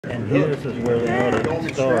This is where they ought Don't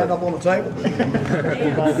to stand start. up on the table.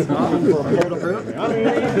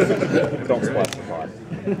 Don't splash the pot.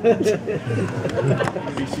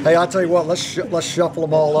 Hey, I tell you what, let's shuffle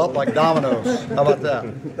them all up like dominoes. How about that?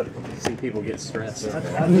 See people get stressed.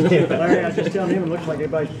 Larry, I was just telling him, it looks like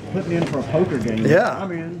everybody's putting in for a poker game. Yeah. I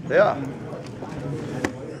mean, Yeah.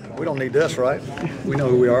 We don't need this, right? We know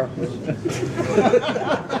who we are. Coach,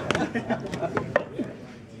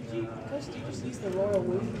 do you just use the royal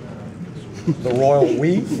we? The royal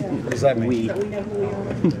we? What does that mean? So we know who we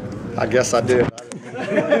are? I guess I did.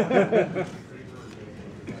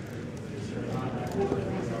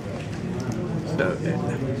 So,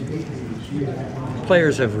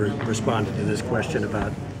 players have responded to this question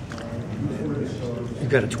about you've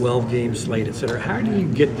got a 12-game slate, et cetera. How do you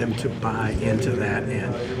get them to buy into that?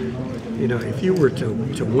 And, you know, if you were to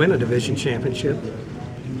win a division championship,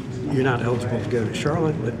 you're not eligible to go to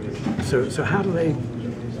Charlotte. But so how do they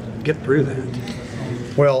get through that?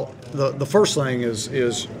 Well, the first thing is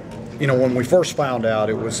you know, when we first found out,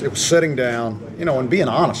 it was sitting down, you know, and being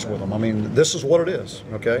honest with them. I mean, this is what it is,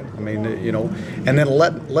 okay? I mean, you know, and then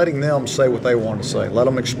letting them say what they want to say. Let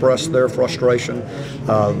them express their frustration.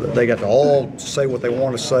 They got to all say what they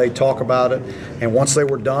want to say, talk about it. And once they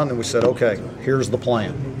were done, then we said, okay, here's the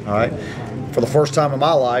plan, all right? For the first time in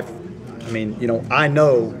my life, I mean, you know, I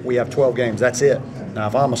know we have 12 games. That's it. Now,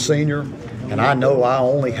 if I'm a senior and I know I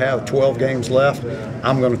only have 12 games left,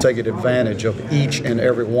 I'm going to take advantage of each and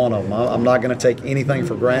every one of them. I'm not going to take anything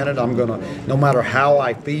for granted. I'm going to, no matter how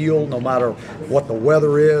I feel, no matter what the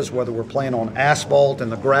weather is, whether we're playing on asphalt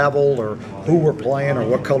and the gravel or who we're playing or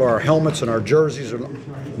what color our helmets and our jerseys are,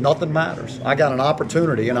 nothing matters. I got an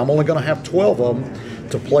opportunity, and I'm only going to have 12 of them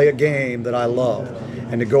to play a game that I love.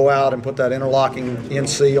 And to go out and put that interlocking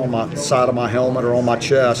NC on my side of my helmet or on my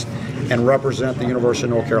chest and represent the University of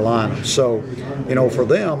North Carolina. So, you know, for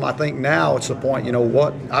them, I think now it's the point, you know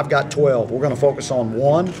what, I've got 12. We're going to focus on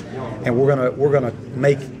one, and we're going to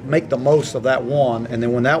make the most of that one. And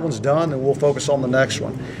then when that one's done, then we'll focus on the next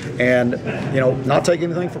one. And, you know, not take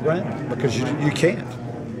anything for granted, because you can't.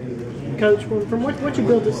 Coach, from what you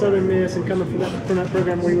built at Southern Miss and coming from that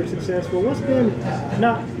program where you were successful, what's been,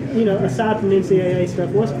 not, you know, aside from NCAA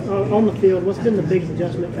stuff, what's on the field, what's been the biggest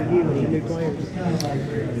adjustment for you with the new players?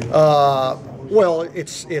 Well,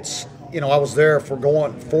 it's you know, I was there for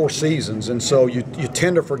going 4 seasons, and so you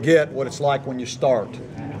tend to forget what it's like when you start.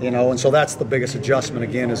 You know, and so that's the biggest adjustment,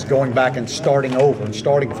 again, is going back and starting over and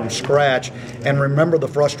starting from scratch, and remember the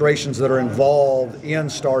frustrations that are involved in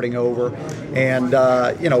starting over, and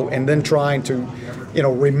you know, and then trying to, you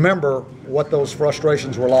know, remember what those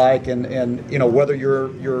frustrations were like, and you know, whether you're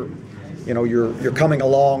coming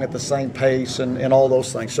along at the same pace and all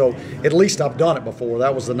those things. So at least I've done it before.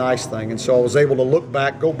 That was the nice thing. And so I was able to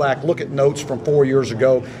go back, look at notes from 4 years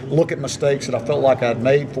ago, look at mistakes that I felt like I'd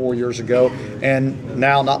made 4 years ago, and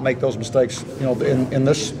now not make those mistakes, you know, in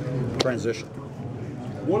this transition.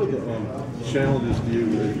 One of the challenges to you,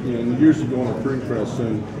 you know, in the years you go on a recruiting trail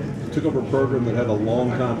soon, you took over a program that had a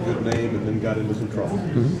long time good name and then got into some trouble.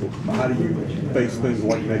 Mm-hmm. So how do you face things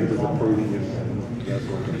like negative recruiting and that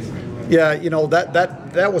sort of thing? Yeah, you know,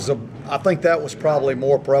 that was I think that was probably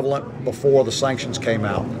more prevalent before the sanctions came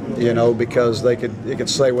out, you know, because they could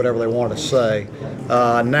say whatever they wanted to say.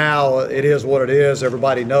 Now it is what it is.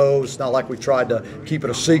 Everybody knows. It's not like we tried to keep it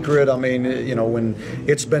a secret. I mean, you know, when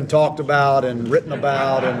it's been talked about and written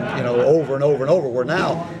about and, you know, over and over and over, where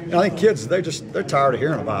now, you know, I think kids, they're tired of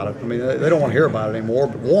hearing about it. I mean, they don't want to hear about it anymore.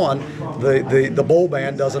 But one, the bowl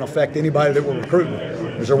ban doesn't affect anybody that we're recruiting.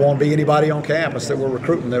 There won't be anybody on campus that we're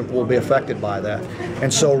recruiting that will be affected by that.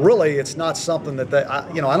 And so really it's not something that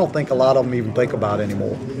I don't think a lot of them even think about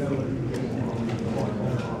anymore.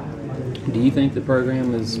 Do you think the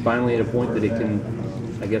program is finally at a point that it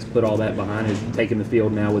can, I guess, put all that behind it, taking the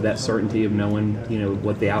field now with that certainty of knowing, you know,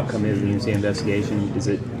 what the outcome is of the UNC investigation? Is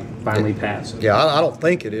it finally passed? Yeah, I don't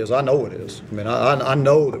think it is. I know it is. I mean, I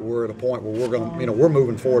know that we're at a point where we're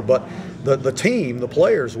moving forward. But the team, the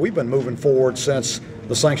players, we've been moving forward since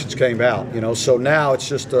the sanctions came out, you know, so now it's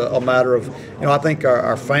just a matter of, you know, I think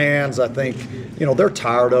our fans, I think, you know, they're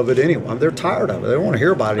tired of it anyway. They're tired of it. They don't want to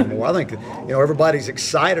hear about it anymore. I think, you know, everybody's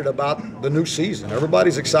excited about the new season.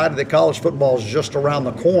 Everybody's excited that college football is just around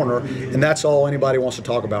the corner, and that's all anybody wants to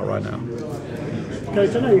talk about right now.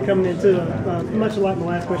 Coach, I know you're coming into, much like my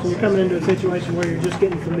last question, you're coming into a situation where you're just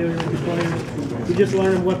getting familiar with the players. You're just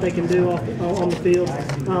learning what they can do on the field.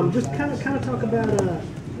 Just kind of talk about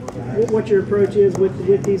what your approach is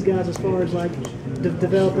with these guys as far as like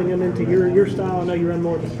developing them into your style. I know you run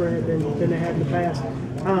more of the spread than they had in the past.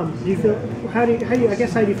 Do you feel how do you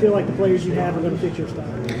feel like the players you have are going to fit your style?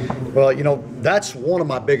 Well, that's one of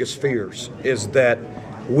my biggest fears, is that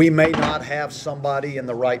we may not have somebody in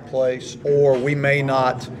the right place, or we may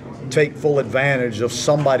not take full advantage of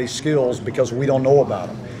somebody's skills because we don't know about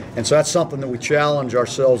them. And so that's something that we challenge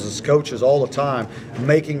ourselves as coaches all the time,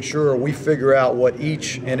 making sure we figure out what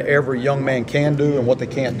each and every young man can do and what they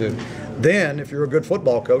can't do. Then, if you're a good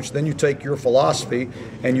football coach, then you take your philosophy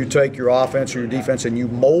and you take your offense or your defense and you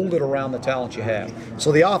mold it around the talent you have.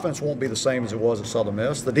 So the offense won't be the same as it was at Southern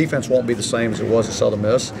Miss. The defense won't be the same as it was at Southern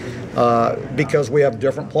Miss because we have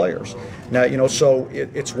different players. Now, so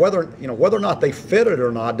it's whether or not they fit it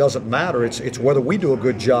or not doesn't matter. It's whether we do a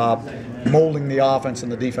good job molding the offense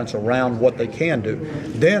and the defense around what they can do.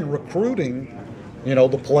 Then recruiting,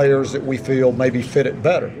 the players that we feel maybe fit it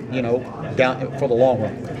better, down for the long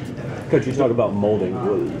run. Coach, you talk about molding.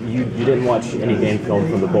 You didn't watch any game film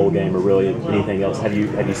from the bowl game or really anything else. Have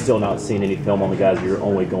you still not seen any film on the guys? You're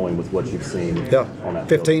only going with what you've seen on that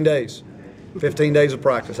 15 days. 15 days of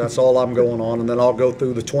practice. That's all I'm going on. And then I'll go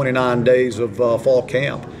through the 29 days of fall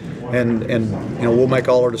camp. And we'll make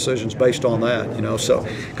all our decisions based on that, So,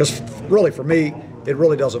 because really for me, it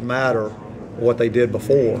really doesn't matter what they did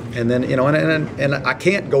before. And then, and I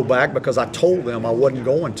can't go back because I told them I wasn't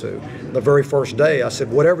going to. The very first day, I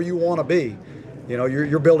said, whatever you want to be,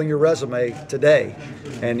 you're building your resume today,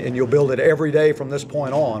 and you'll build it every day from this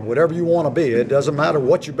point on. Whatever you want to be, it doesn't matter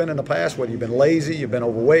what you've been in the past, whether you've been lazy, you've been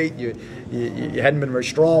overweight, you hadn't been very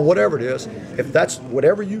strong, whatever it is. If that's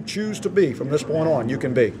whatever you choose to be from this point on, you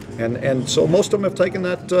can be. And so most of them have taken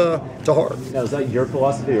that to heart. Now, is that your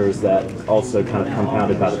philosophy, or is that also kind of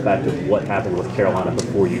compounded by the fact of what happened with Carolina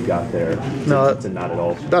before you got there? No, not at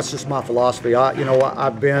all. That's just my philosophy.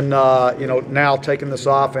 I've been now taking this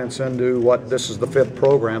offense into what this is the 5th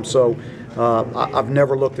program, so I've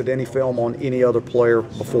never looked at any film on any other player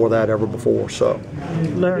before that ever before. So,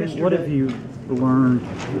 Larry, what have you learned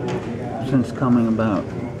since coming about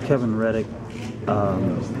Kevin Reddick,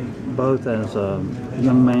 both as a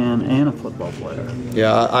young man and a football player?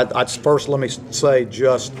 Yeah, I'd first let me say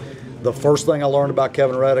just the first thing I learned about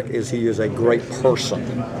Kevin Reddick is he is a great person,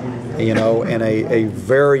 and a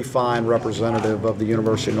very fine representative of the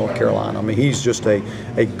University of North Carolina. I mean, he's just a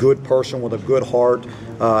good person with a good heart.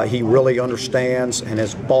 He really understands and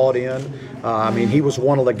has bought in. He was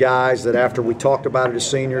one of the guys that after we talked about it as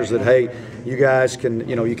seniors that, hey, you guys can,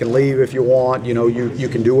 you can leave if you want, you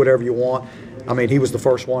can do whatever you want. He was the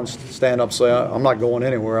first one to stand up and say, I'm not going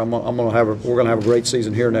anywhere. we're going to have a great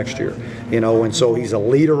season here next year. And so he's a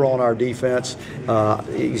leader on our defense.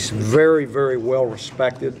 He's very, very well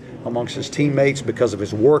respected amongst his teammates because of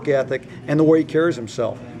his work ethic and the way he carries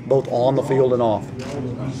himself, both on the field and off.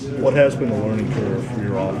 What has been the learning curve for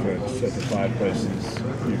your offense at the 5 places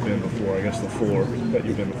you've been before? I guess the 4 that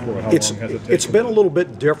you've been before. How long has it taken? It's been a little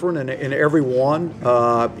bit different in every one,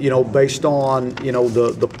 based on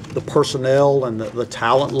the personnel and the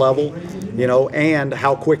talent level, and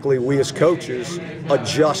how quickly we as coaches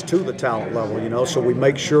adjust to the talent level. So we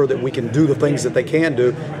make sure that we can do the things that they can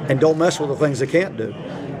do and don't mess with the things they can't do.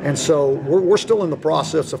 And so we're still in the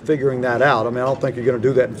process of figuring that out. I don't think you're going to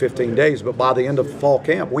do that in 15 days, but by the end of fall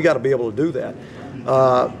camp, we got to be able to do that.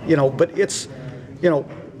 But it's,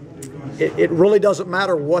 it really doesn't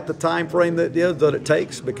matter what the time frame that it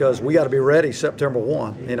takes, because we got to be ready September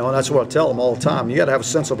 1. And that's what I tell them all the time. You got to have a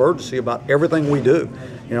sense of urgency about everything we do.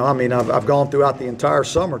 I've gone throughout the entire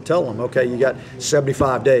summer telling them, okay, you got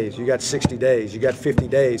 75 days, you got 60 days, you got 50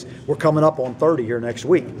 days. We're coming up on 30 here next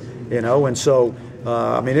week. And so.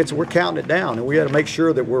 We're counting it down, and we got to make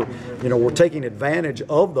sure that we're taking advantage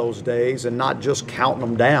of those days and not just counting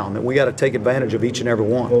them down. That we got to take advantage of each and every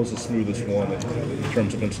one. What was the smoothest one in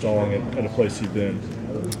terms of installing it at a place you've been?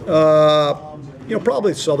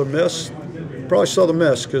 Probably Southern Miss. Probably Southern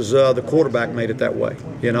Miss, because the quarterback made it that way,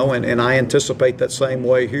 and I anticipate that same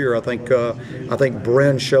way here. I think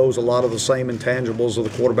Bren shows a lot of the same intangibles of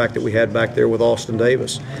the quarterback that we had back there with Austin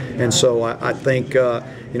Davis, and so I think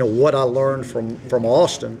what I learned from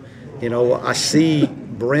Austin, I see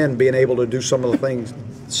Bren being able to do some of the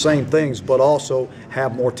same things, but also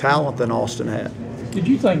have more talent than Austin had. Did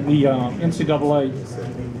you think the NCAA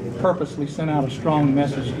purposely sent out a strong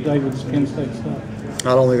message today with this Penn State stuff?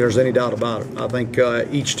 I don't think there's any doubt about it. I think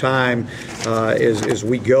each time as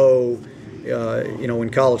we go, in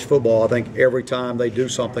college football, I think every time they do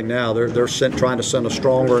something now, they're trying to send a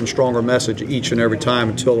stronger and stronger message each and every time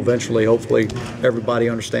until eventually, hopefully, everybody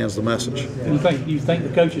understands the message. Do you think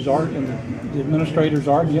the coaches are and the administrators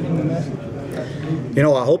are getting the message?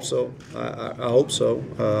 I hope so. I hope so.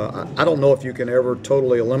 I don't know if you can ever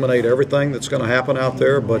totally eliminate everything that's going to happen out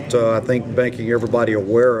there, but I think making everybody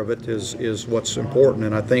aware of it is what's important.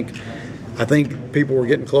 And I think I think people were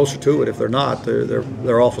getting closer to it. If they're not,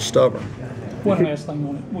 they're awful stubborn. One last thing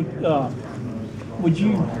on it. Would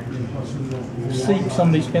you seek some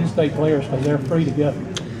of these Penn State players because they're free to go?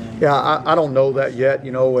 Yeah, I don't know that yet.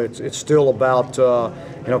 You know, it's still about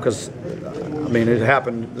because I mean it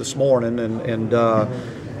happened this morning, and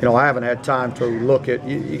I haven't had time to look at.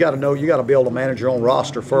 You got to know, you got to be able to manage your own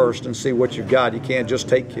roster first and see what you've got. You can't just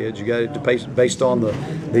take kids. You got to based on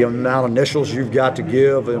the amount of initials you've got to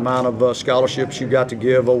give, the amount of scholarships you've got to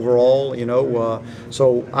give overall.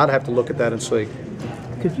 So I'd have to look at that and see.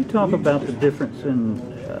 Could you talk about the difference in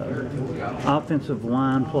offensive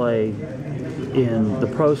line play in the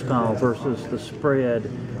pro style versus the spread?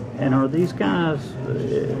 And are these guys?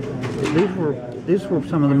 These were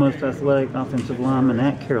some of the most athletic offensive linemen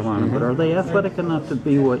at Carolina, but are they athletic enough to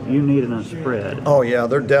be what you need in a spread? Oh yeah,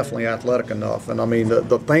 they're definitely athletic enough. And I mean,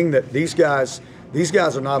 the thing that these guys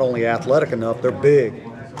are not only athletic enough, they're big.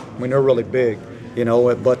 I mean, they're really big.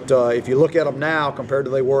 But if you look at them now compared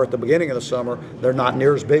to they were at the beginning of the summer, they're not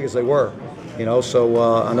near as big as they were.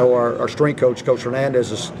 So I know our strength coach, Coach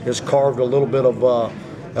Hernandez, has carved a little bit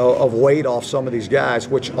of weight off some of these guys,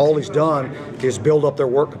 which all he's done is build up their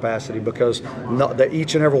work capacity because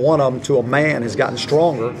each and every one of them to a man has gotten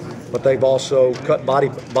stronger, but they've also cut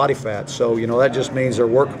body fat. So that just means their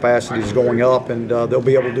work capacity is going up, and they'll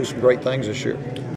be able to do some great things this year.